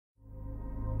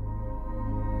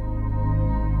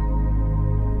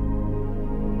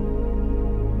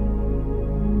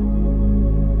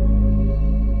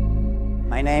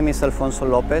My name is Alfonso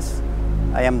Lopez.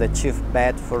 I am the Chief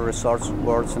Vet for Resorts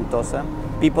World Sentosa.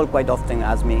 People quite often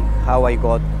ask me how I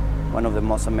got one of the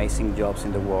most amazing jobs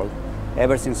in the world.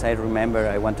 Ever since I remember,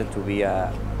 I wanted to be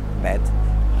a vet.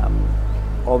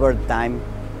 Over time,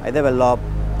 I developed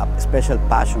a special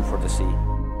passion for the sea.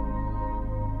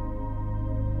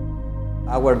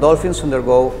 Our dolphins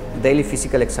undergo daily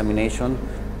physical examination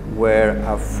where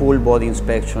a full body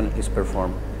inspection is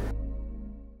performed.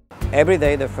 Every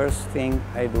day, the first thing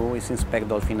I do is inspect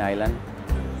Dolphin Island.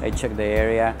 I check the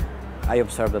area, I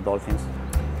observe the dolphins.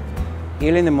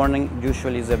 Early in the morning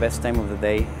usually is the best time of the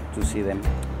day to see them.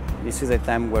 This is the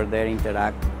time where they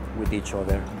interact with each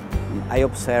other. I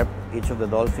observe each of the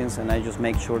dolphins and I just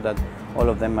make sure that all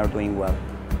of them are doing well.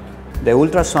 The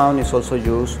ultrasound is also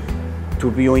used to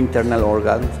view internal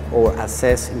organs or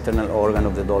assess internal organ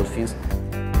of the dolphins.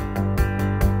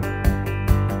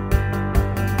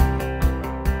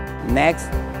 Next,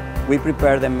 we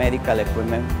prepare the medical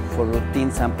equipment for routine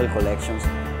sample collections,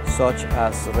 such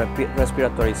as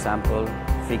respiratory sample,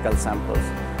 fecal samples.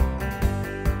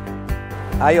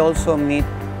 I also meet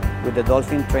with the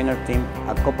dolphin trainer team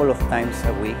a couple of times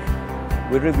a week.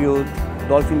 We review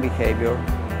dolphin behavior,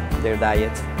 their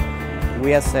diet.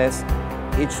 We assess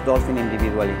each dolphin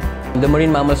individually. The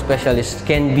marine mammal specialist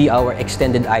can be our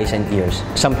extended eyes and ears,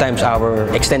 sometimes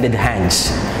our extended hands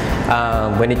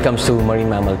when it comes to marine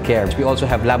mammal care. We also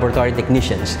have laboratory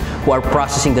technicians who are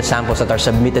processing the samples that are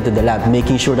submitted to the lab,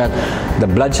 making sure that the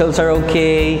blood cells are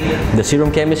okay, the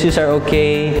serum chemistries are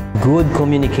okay. Good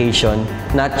communication,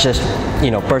 not just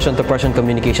person-to-person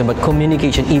communication, but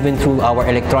communication even through our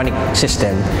electronic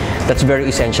system. That's very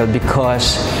essential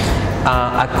because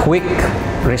a quick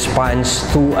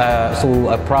response to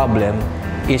a problem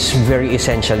is very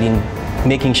essential in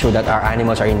making sure that our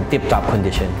animals are in tip-top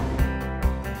condition.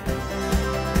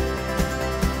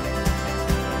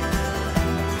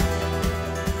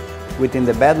 Within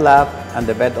the vet lab and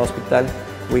the vet hospital,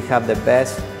 we have the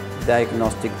best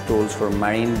diagnostic tools for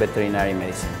marine veterinary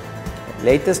medicine.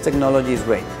 Latest technology is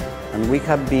great, and we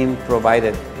have been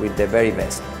provided with the very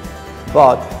best,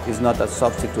 but it's not a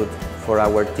substitute for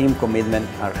our team commitment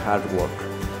and hard work.